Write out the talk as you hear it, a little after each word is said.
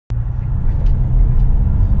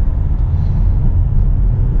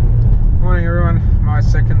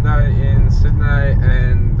second day in Sydney,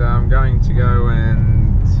 and I'm going to go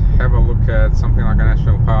and have a look at something like a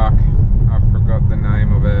national park. I forgot the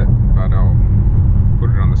name of it, but I'll put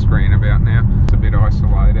it on the screen about now. It's a bit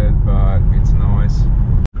isolated, but it's nice.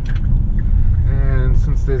 And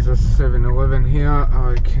since there's a 7-Eleven here,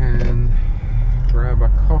 I can grab a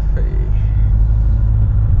coffee.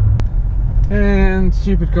 And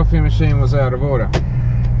stupid coffee machine was out of order,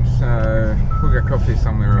 so we'll get coffee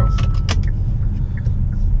somewhere else.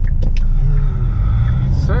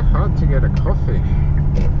 It's so hard to get a coffee.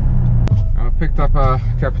 I picked up a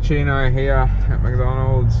cappuccino here at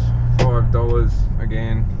McDonald's, $5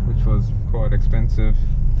 again, which was quite expensive.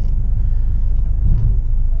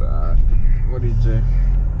 But what do you do?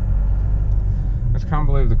 I just can't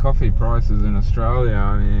believe the coffee prices in Australia.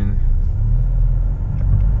 I mean,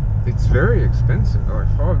 it's very expensive, like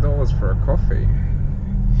 $5 for a coffee.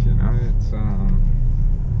 You know, it's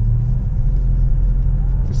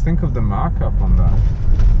just think of the markup on that.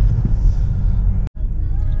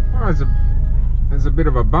 Oh, there's a bit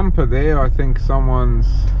of a bumper there. I think someone's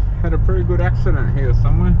had a pretty good accident here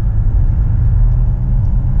somewhere.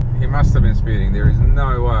 He must have been speeding. There is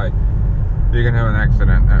no way you can have an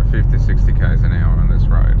accident at 50-60 k's an hour on this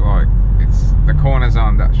road. Like, the corners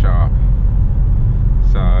aren't that sharp.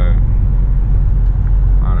 So, I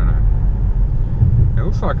don't know. It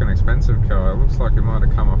looks like an expensive car. It looks like it might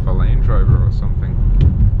have come off a Land Rover or something.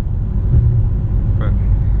 But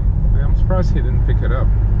yeah, I'm surprised he didn't pick it up.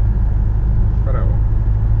 But oh well.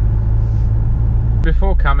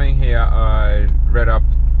 Before coming here, I read up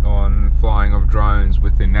on flying of drones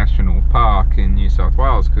within National Park in New South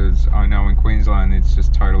Wales, because I know in Queensland it's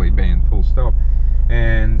just totally banned, full stop.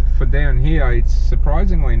 And for down here, it's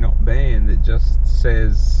surprisingly not banned. It just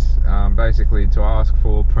says basically to ask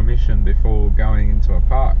for permission before going into a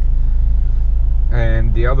park.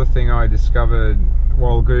 And the other thing I discovered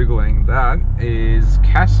while Googling that is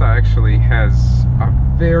CASA actually has a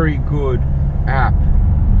very good app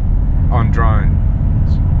on drones.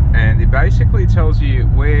 And it basically tells you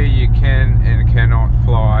where you can and cannot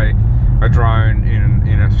fly a drone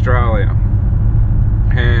in Australia.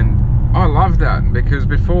 And I love that, because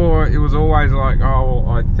before it was always like, oh, well,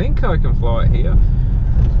 I think I can fly it here.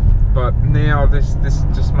 But now this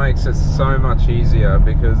just makes it so much easier,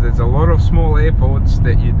 because there's a lot of small airports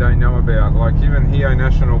that you don't know about. Like even here in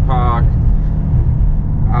National Park,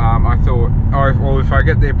 I thought, oh, well, if I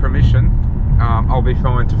get their permission, I'll be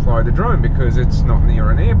fine to fly the drone because it's not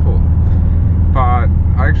near an airport. But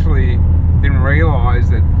I actually didn't realise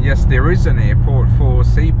that, yes, there is an airport for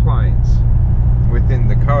seaplanes within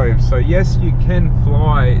the cove. So yes, you can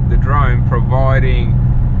fly the drone providing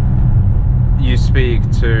you speak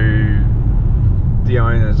to the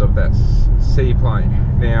owners of that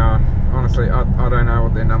seaplane. Now, honestly, I don't know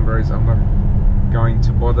what their number is. I'm not going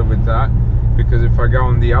to bother with that, because if I go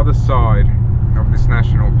on the other side of this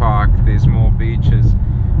national park, there's more beaches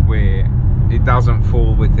where it doesn't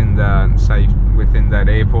fall within that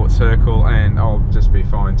airport circle, and I'll just be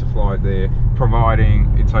fine to fly there,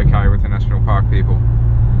 providing it's okay with the national park people.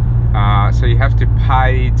 So you have to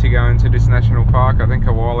pay to go into this national park. I think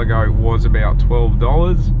a while ago it was about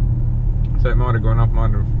 $12, so it might have gone up,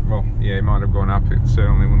 well, yeah, it might have gone up. It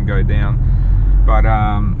certainly wouldn't go down. But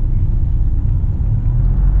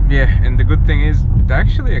yeah, and the good thing is they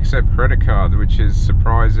actually accept credit cards, which is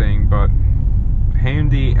surprising but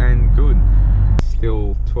handy and good.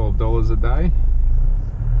 Still $12 a day,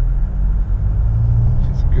 which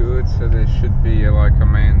is good. So there should be like a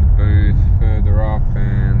manned booth further up,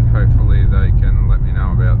 and hopefully they can let me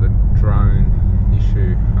know about the drone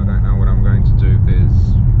issue. I don't know what I'm going to do if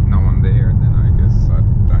there's no one there, and then I guess I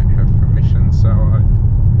don't have permission, so I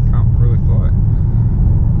can't really fly.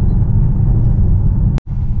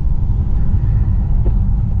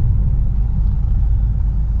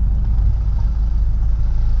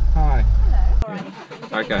 Hi.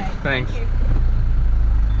 Hello. Okay, thanks. Thank you.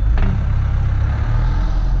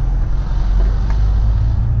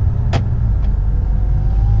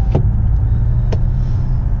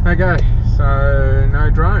 Okay, so no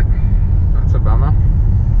drone. That's a bummer.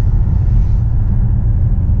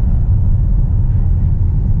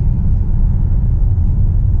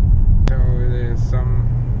 So there's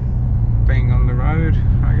something on the road,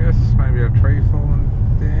 I guess. Maybe a tree falling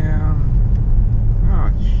down.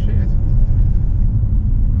 Oh shit.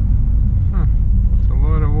 It's a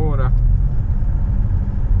lot of water.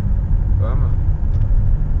 Bummer.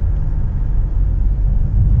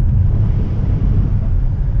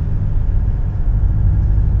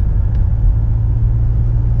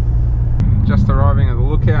 Just arriving at the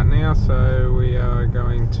lookout now, so we are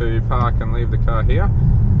going to park and leave the car here.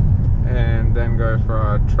 and then go for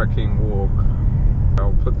a trekking walk.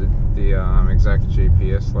 I'll put the exact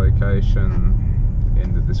GPS location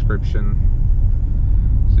in the description,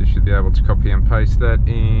 so you should be able to copy and paste that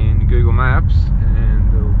in Google Maps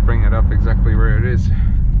and it'll bring it up exactly where it is.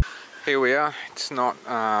 Here we are. It's not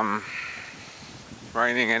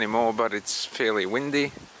raining anymore, but it's fairly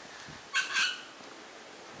windy.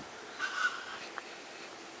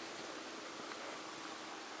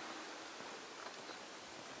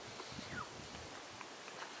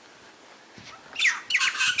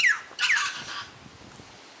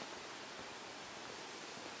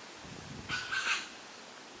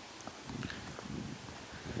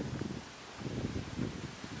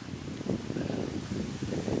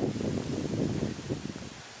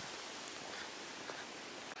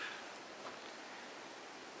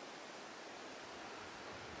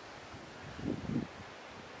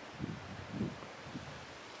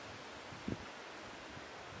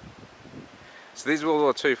 So these World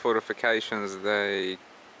War II fortifications,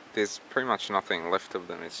 there's pretty much nothing left of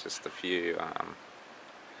them. It's just a few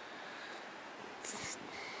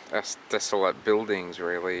desolate buildings,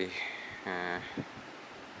 really.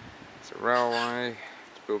 It's a railway.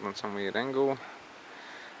 It's built on some weird angle,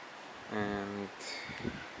 and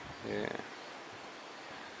yeah.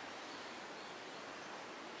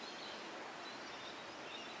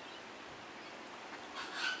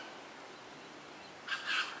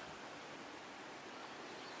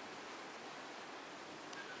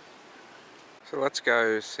 So let's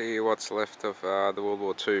go see what's left of the World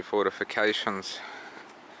War II fortifications.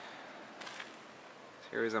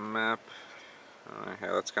 Here is a map. I don't know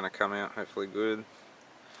how that's going to come out, hopefully good.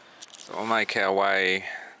 So we'll make our way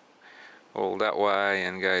all that way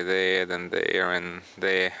and go there, then there and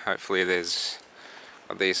there. Hopefully there's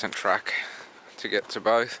a decent track to get to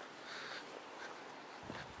both.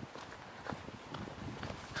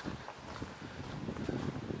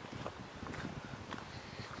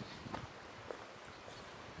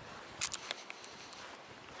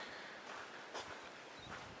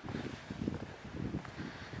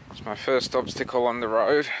 My first obstacle on the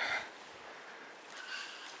road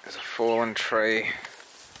is a fallen tree.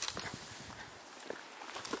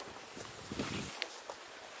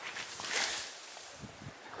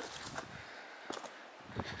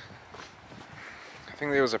 I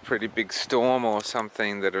think there was a pretty big storm or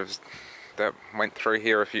something that went through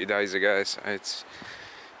here a few days ago, so it's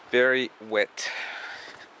very wet.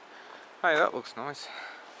 Hey, that looks nice.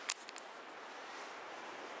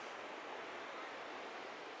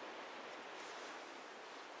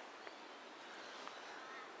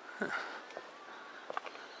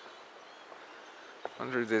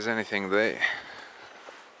 Wonder if there's anything there.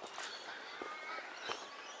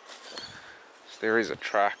 So there is a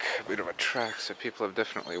track, a bit of a track, so people have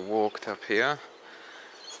definitely walked up here.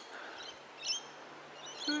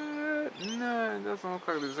 No, it doesn't look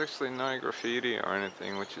like there's actually no graffiti or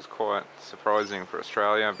anything, which is quite surprising for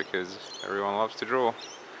Australia because everyone loves to draw.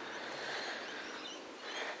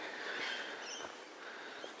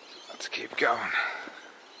 Let's keep going.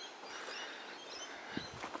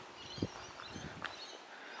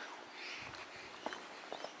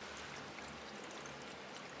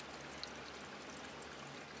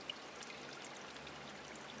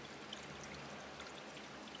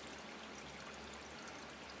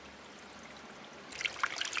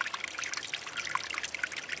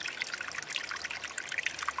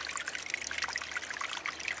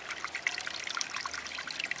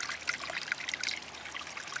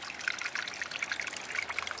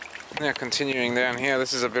 Now continuing down here,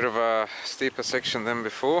 this is a bit of a steeper section than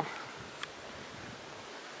before.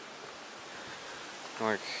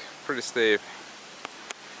 Like, pretty steep.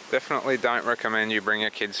 Definitely don't recommend you bring your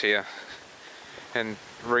kids here. And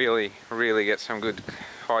really get some good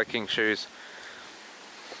hiking shoes.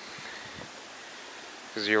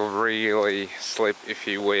 Because you'll really slip if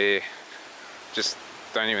you just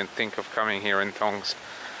don't even think of coming here in thongs.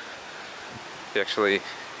 You actually,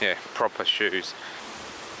 yeah, proper shoes.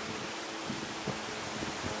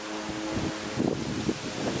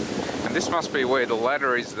 And this must be where the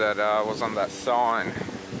ladder is that was on that sign.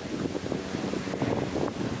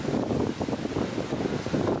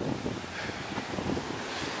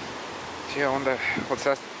 Gee, I wonder what's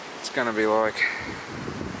that's gonna be like.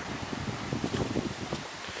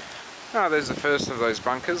 Oh, there's the first of those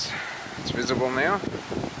bunkers. It's visible now.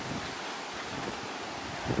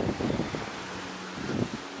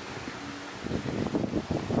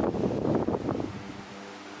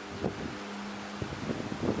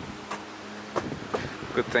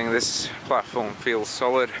 Good thing this platform feels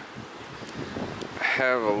solid.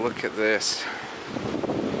 Have a look at this.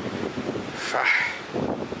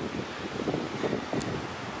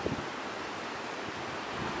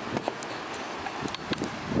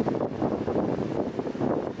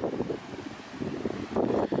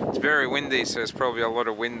 very windy, so there's probably a lot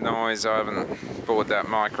of wind noise. I haven't bought that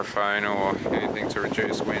microphone or anything to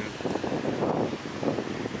reduce wind.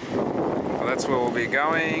 Well, that's where we'll be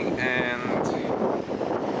going, and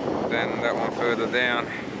then that one further down.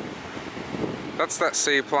 That's that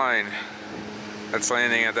seaplane that's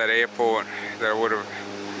landing at that airport that I would have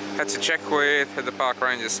had to check with, had the park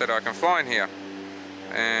ranger said I can fly in here.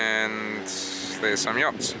 And there's some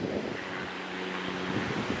yachts.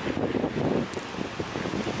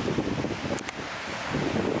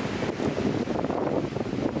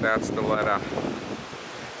 That's the ladder.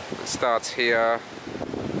 It starts here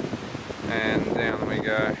and down we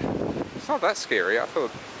go. It's not that scary. I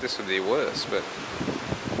thought this would be worse, but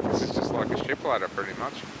this is just like a ship ladder pretty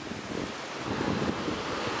much.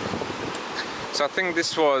 So I think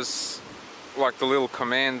this was like the little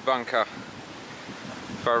command bunker,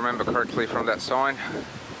 if I remember correctly from that sign.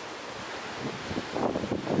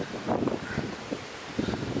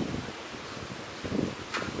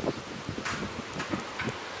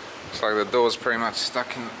 Looks like the door's pretty much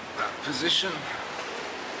stuck in that position.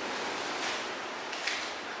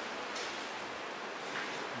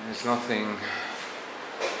 There's nothing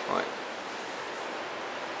like...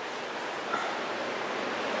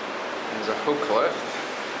 There's a hook left.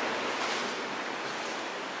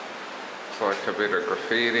 It's like a bit of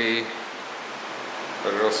graffiti,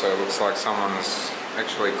 but it also looks like someone's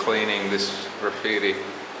actually cleaning this graffiti,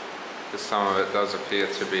 because some of it does appear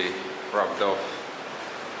to be rubbed off.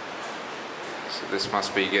 So this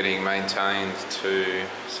must be getting maintained to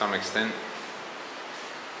some extent.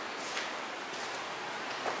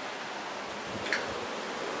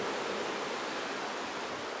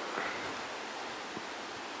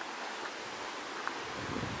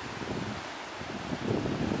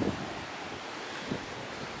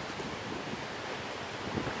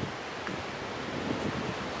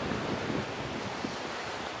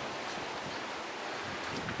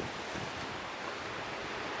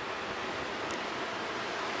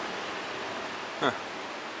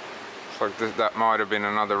 Looks like that might have been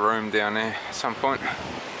another room down there at some point.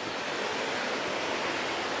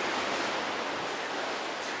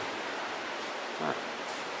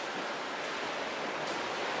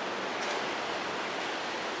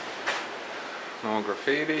 More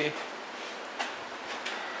graffiti.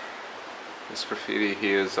 This graffiti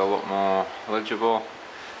here is a lot more legible.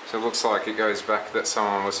 So it looks like it goes back that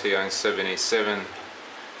someone was here in 77.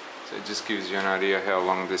 So it just gives you an idea how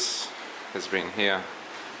long this has been here.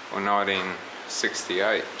 Or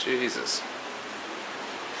 1968, Jesus.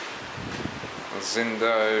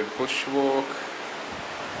 Zindo bushwalk,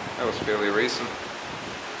 that was fairly recent.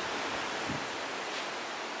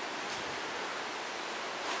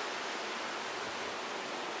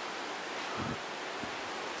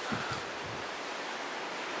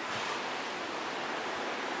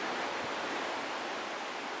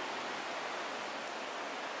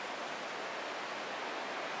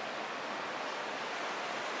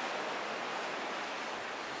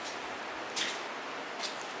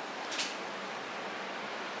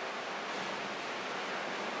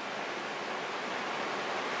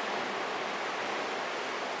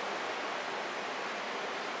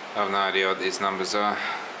 I have no idea what these numbers are.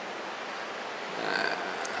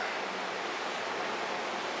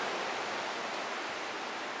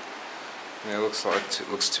 Yeah, it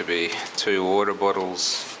looks to be 2 water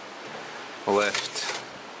bottles left,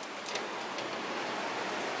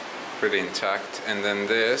 pretty intact. And then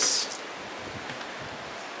this,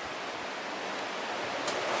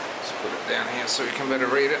 let's put it down here so we can better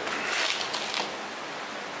read it.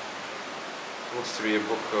 Looks to be a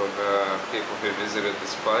book of people who visited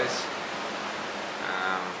this place.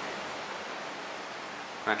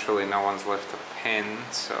 Naturally no one's left a pen,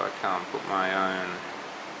 so I can't put my own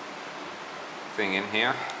thing in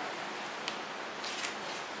here.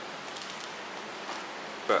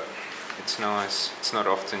 But it's nice. It's not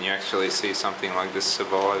often you actually see something like this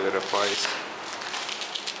survive at a place.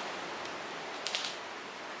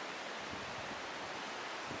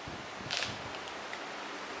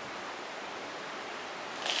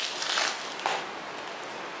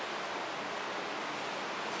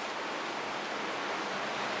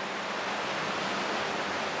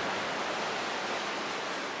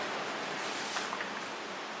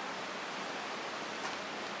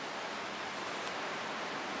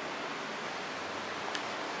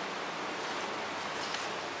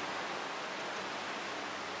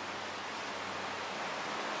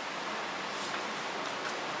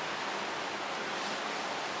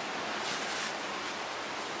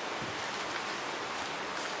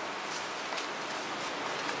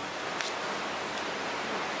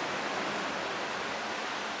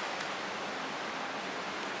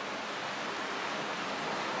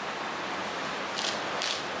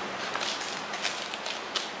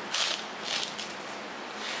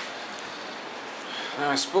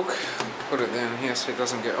 Nice book. Put it down here so it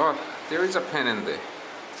doesn't get... Oh, there is a pen in there,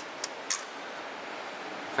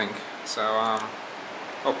 I think. So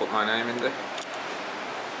I'll put my name in there.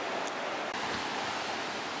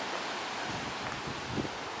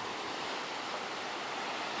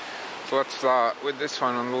 So let's start with this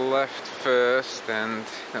one on the left first, and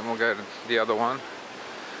then we'll go to the other one.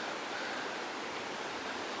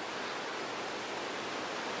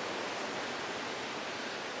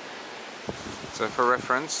 So for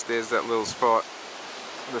reference, there's that little spot,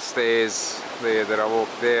 the stairs there that I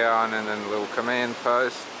walked down, and then the little command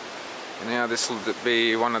post. And now this will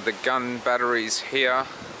be one of the gun batteries here.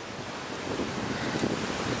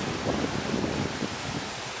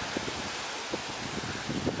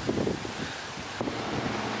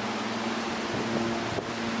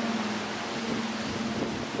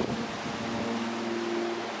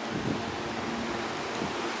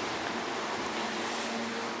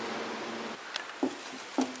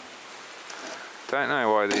 Don't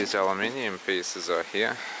know why these aluminium pieces are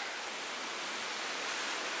here.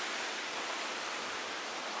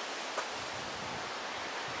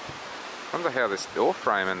 Wonder how this door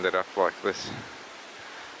frame ended up like this.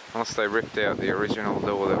 Unless they ripped out the original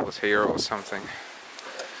door that was here or something.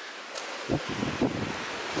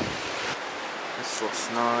 This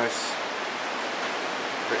looks nice.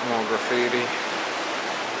 A bit more graffiti.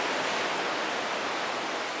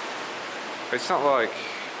 It's not like...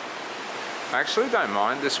 I actually don't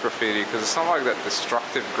mind this graffiti because it's not like that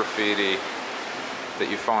destructive graffiti that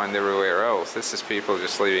you find everywhere else. This is people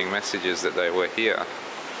just leaving messages that they were here.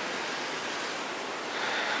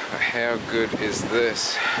 But how good is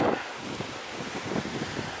this?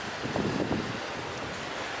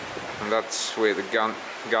 And that's where the gun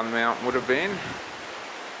mount would have been.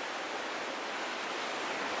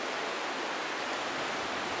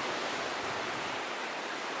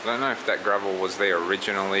 I don't know if that gravel was there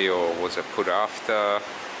originally or was it put after.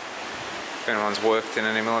 If anyone's worked in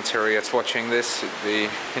any military that's watching this, it'd be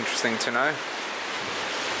interesting to know.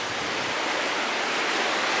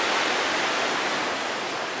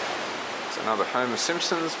 There's another Homer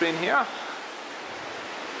Simpson's been here.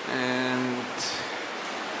 And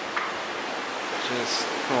just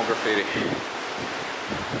more graffiti.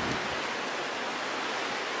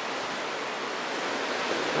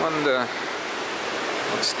 Wonder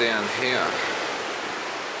what's down here.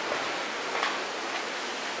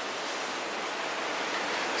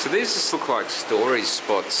 So these just look like storage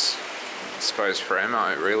spots, I suppose, for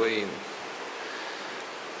ammo, really.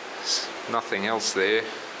 There's nothing else there.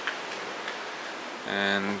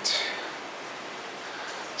 And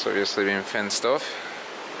it's obviously been fenced off.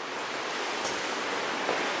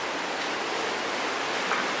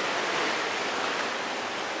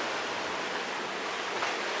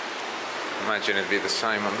 Imagine it'd be the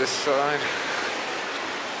same on this side.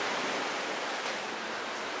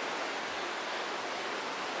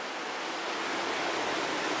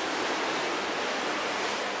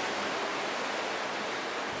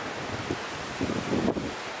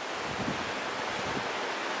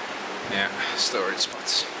 Yeah, storage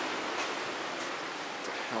spots. What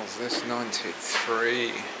the hell's this?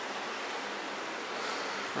 93.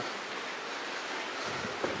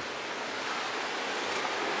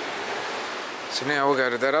 So now we'll go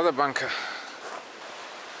to that other bunker.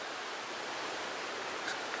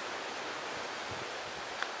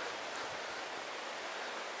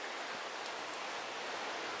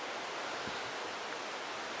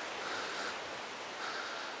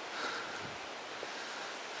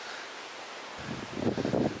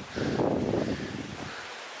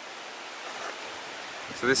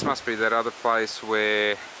 So this must be that other place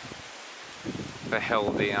where they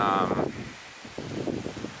held the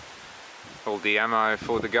all the ammo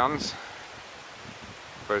for the guns,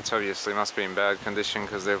 but it's obviously must be in bad condition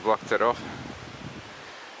because they've blocked it off.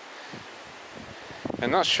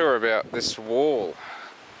 I'm not sure about this wall,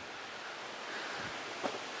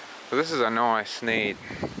 but this is a nice, neat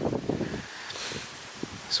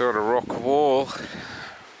sort of rock wall.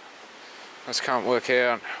 I just can't work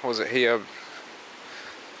out, was it here?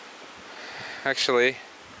 Actually,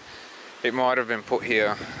 it might have been put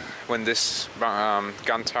here when this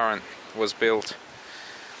gun turret was built,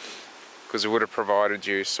 because it would have provided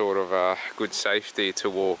you sort of a good safety to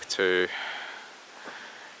walk to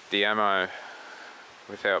the ammo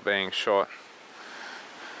without being shot.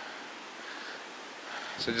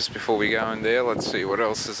 So just before we go in there, let's see what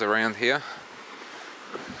else is around here.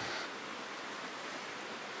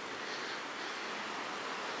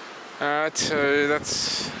 Alright, so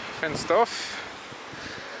that's fenced off.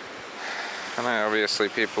 I know obviously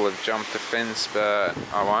people have jumped the fence, but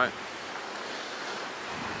I won't.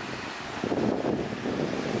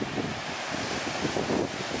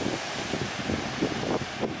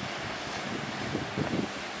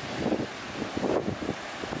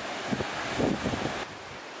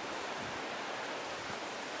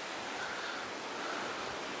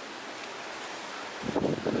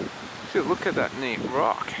 you look at that neat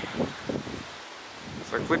rock.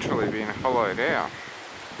 It's like literally being hollowed out.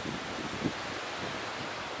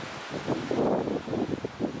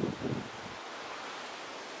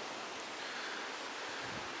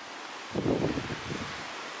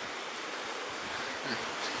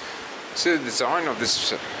 So the design of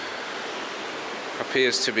this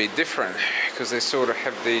appears to be different because they sort of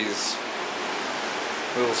have these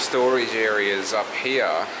little storage areas up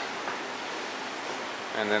here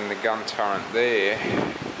and then the gun turret there.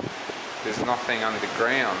 There's nothing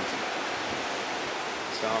underground,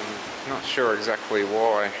 so I'm not sure exactly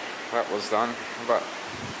why that was done, but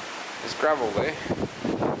there's gravel there.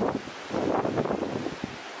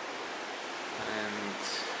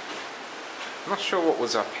 I'm not sure what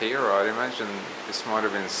was up here. I'd imagine this might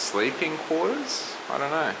have been sleeping quarters. I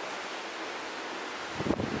don't know.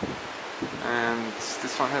 And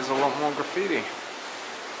this one has a lot more graffiti,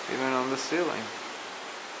 even on the ceiling.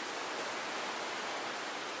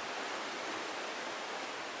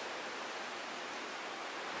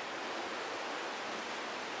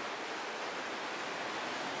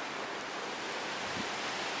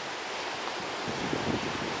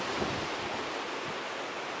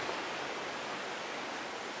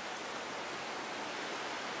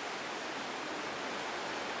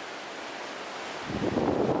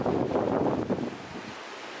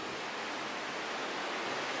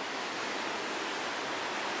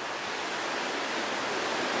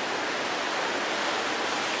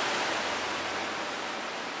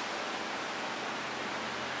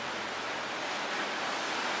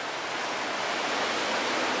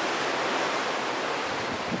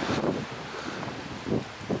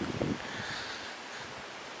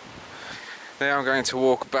 Now I'm going to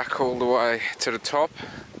walk back all the way to the top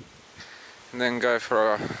and then go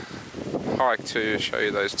for a hike to show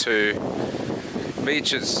you those two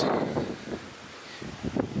beaches. I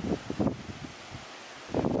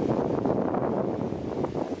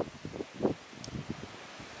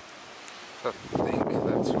think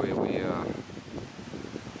that's where we are.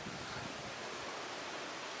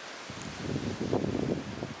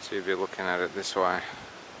 See if you're looking at it this way.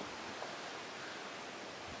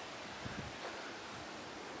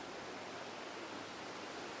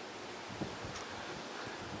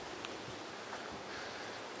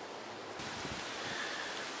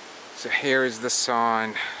 So here is the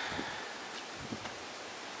sign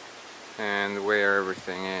and where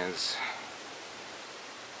everything is.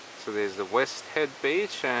 So there's the West Head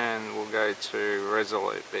Beach and we'll go to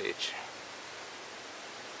Resolute Beach.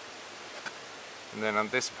 And then on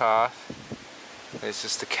this path there's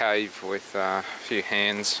just a cave with a few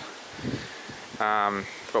hands.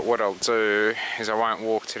 But what I'll do is I won't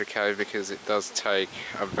walk to the cave because it does take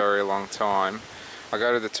a very long time. I'll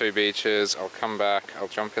go to the two beaches, I'll come back, I'll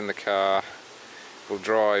jump in the car, we'll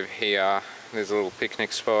drive here, there's a little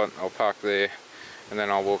picnic spot, I'll park there, and then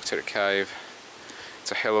I'll walk to the cave.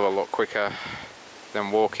 It's a hell of a lot quicker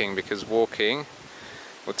than walking, because walking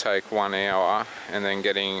will take 1 hour, and then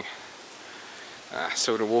getting,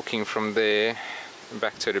 sort of walking from there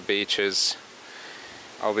back to the beaches,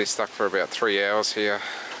 I'll be stuck for about 3 hours here.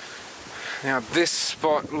 Now this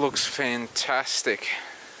spot looks fantastic.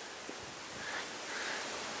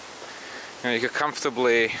 Now you could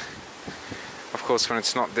comfortably, of course when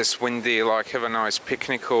it's not this windy, like have a nice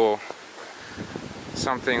picnic or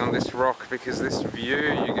something on this rock, because this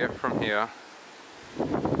view you get from here,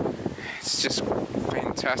 it's just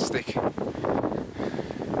fantastic.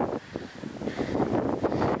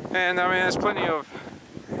 And I mean there's plenty of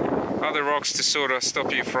other rocks to sort of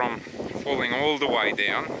stop you from falling all the way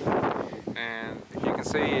down, and if you can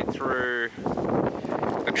see it through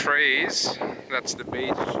the trees, that's the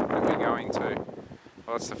beach that we're going to.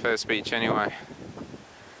 Well, it's the first beach anyway.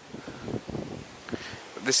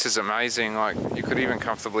 But this is amazing, like you could even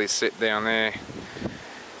comfortably sit down there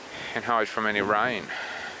and hide from any rain.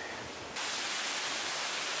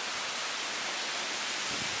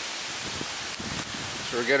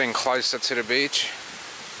 So we're getting closer to the beach.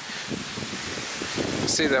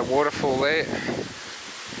 See that waterfall there?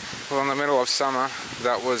 Well, in the middle of summer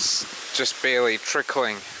that was just barely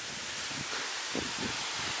trickling.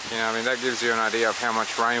 You know, I mean that gives you an idea of how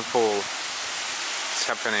much rainfall is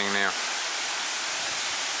happening now.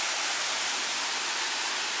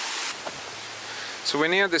 So we're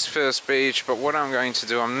near this first beach, but what I'm going to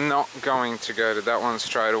do, I'm not going to go to that one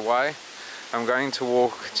straight away. I'm going to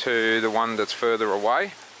walk to the one that's further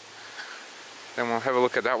away. Then we'll have a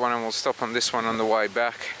look at that one and we'll stop on this one on the way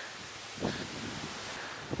back.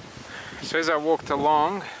 So as I walked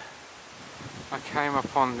along, I came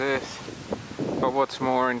upon this. But what's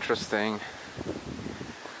more interesting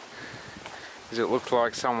Does it look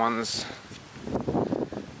like someone's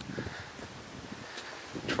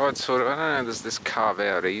tried sort of, I don't know, does this carve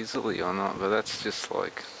out easily or not, but that's just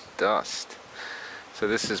like dust. So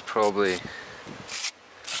this is probably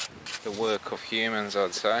the work of humans,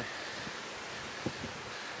 I'd say.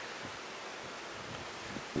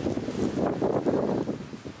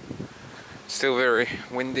 Still very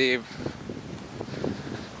windy,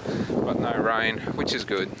 but no rain, which is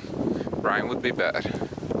good. Rain would be bad.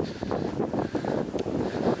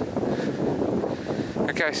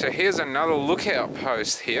 Okay, so here's another lookout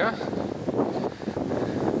post here.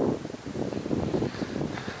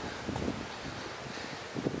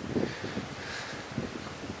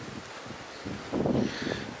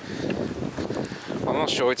 I'm not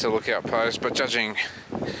sure it's a lookout post, but judging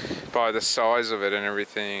by the size of it and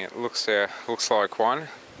everything, it looks like one.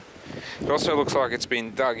 It also looks like it's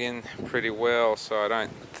been dug in pretty well, so I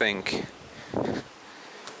don't think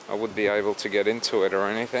I would be able to get into it or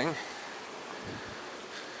anything.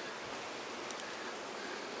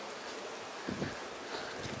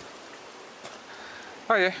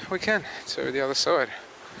 Oh yeah, we can. It's over the other side.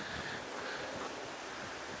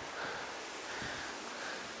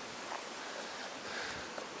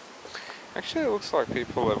 Actually, it looks like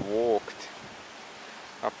people have walked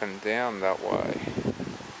up and down that way,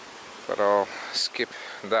 but I'll skip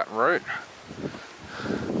that route.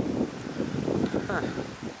 Huh.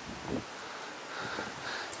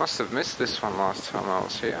 Must have missed this one last time I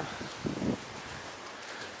was here.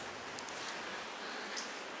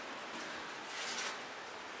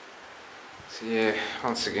 So yeah,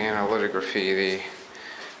 once again a lot of graffiti,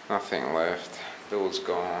 nothing left, door's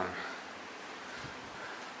gone.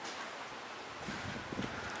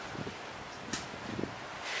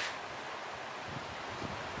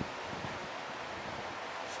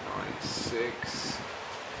 It's 96.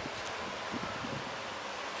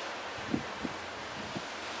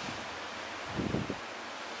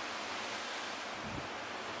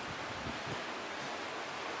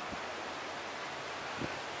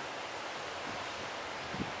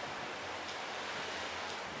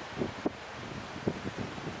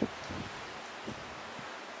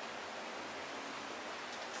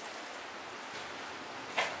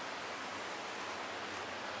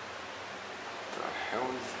 What the hell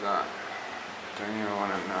is that? Don't even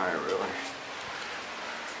want to know, really.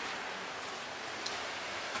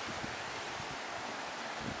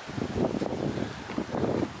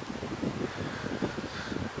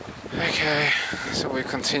 Okay, so we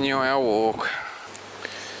continue our walk.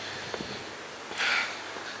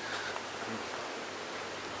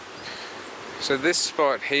 So this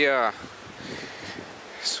spot here,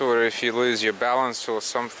 sort of, if you lose your balance or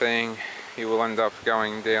something, you will end up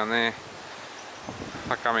going down there.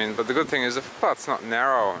 Like, I mean, but the good thing is the footpath's not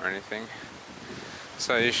narrow or anything,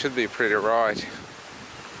 so you should be pretty right.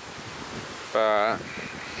 But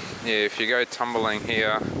yeah, if you go tumbling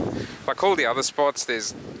here, like all the other spots,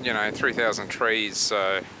 there's, you know, 3,000 trees,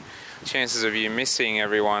 so chances of you missing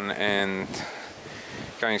everyone and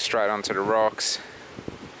going straight onto the rocks,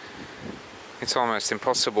 it's almost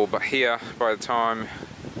impossible. But here, by the time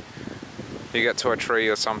you get to a tree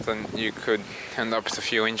or something, you could end up with a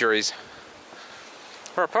few injuries.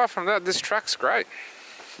 But apart from that, this track's great.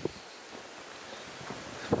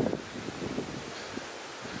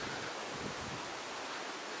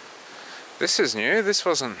 This is new, this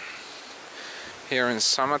wasn't here in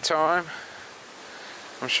summertime.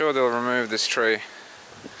 I'm sure they'll remove this tree,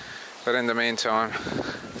 but in the meantime,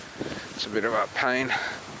 it's a bit of a pain.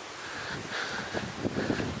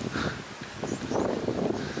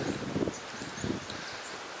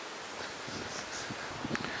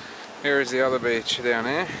 Here is the other beach down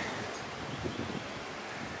here.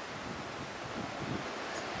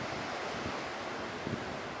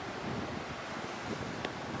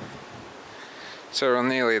 So we're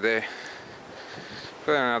nearly there.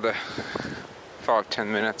 For another 5-10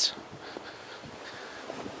 minutes.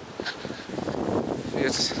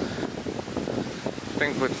 Yes, I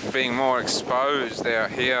think with being more exposed out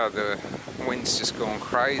here, the wind's just gone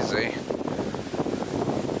crazy.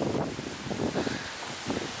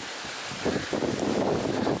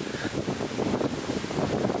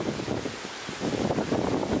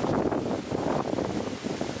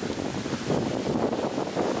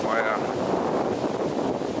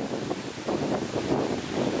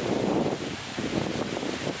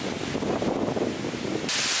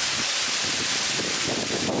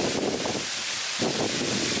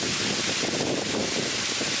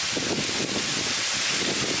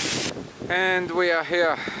 And we are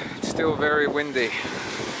here. It's still very windy.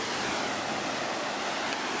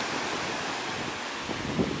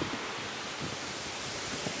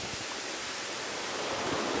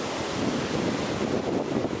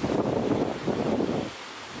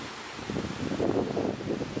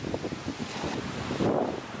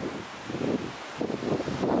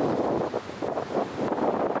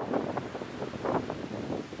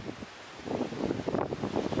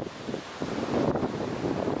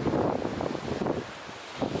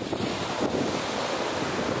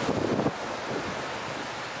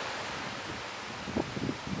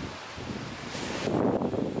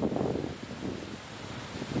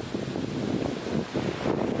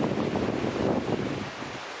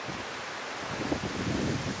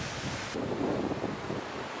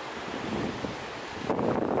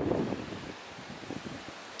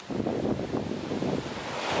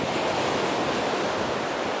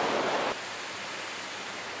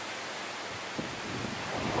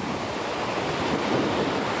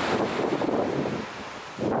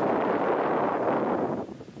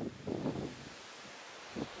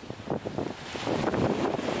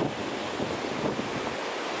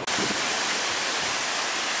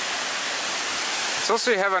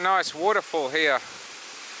 Also, you have a nice waterfall here.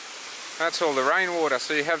 That's all the rainwater.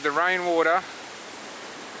 So you have the rainwater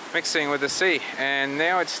mixing with the sea, and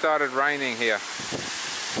now it started raining here.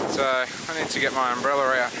 So I need to get my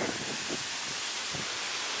umbrella out.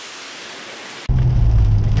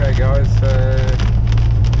 Okay guys,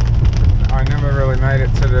 I never really made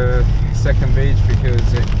it to the second beach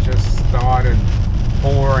because it just started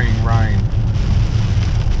pouring rain.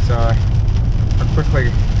 So I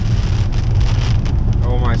quickly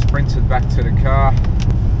almost sprinted back to the car.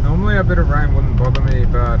 Normally a bit of rain wouldn't bother me,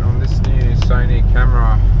 but on this new Sony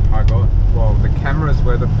camera I got, well, the camera's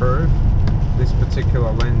weatherproof. This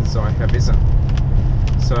particular lens I have isn't.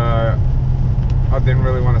 So I didn't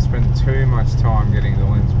really want to spend too much time getting the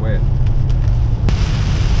lens wet.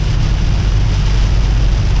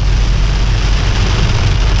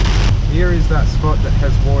 Here is that spot that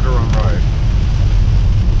has water on road.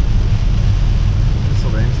 This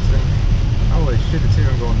will be interesting. Holy shit, it's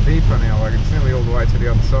even gone deeper now, like it's nearly all the way to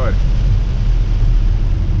the other side.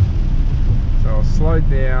 So I'll slow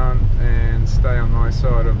down and stay on my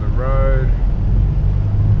side of the road.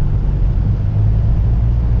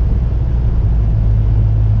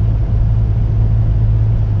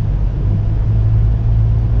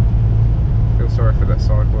 Feel sorry for that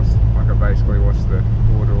cyclist, like I basically watched the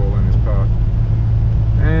water all in his path.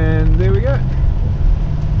 And there we go.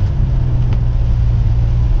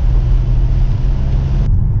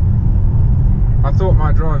 I thought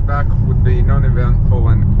my drive back would be non-eventful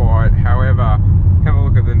and quiet, however, have a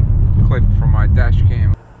look at the clip from my dash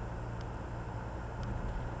cam.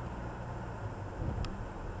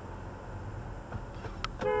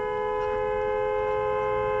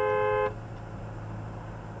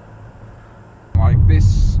 Like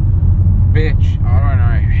this bitch, I don't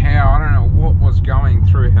know how, I don't know what was going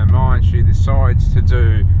through her mind. She decides to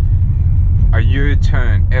do a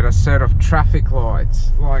U-turn at a set of traffic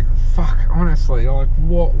lights. Like, fuck, honestly, like,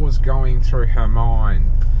 what was going through her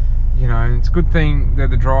mind? You know, it's a good thing that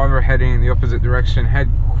the driver heading in the opposite direction had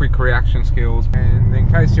quick reaction skills. And in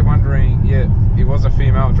case you're wondering, yeah, it was a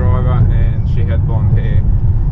female driver and she had blonde hair.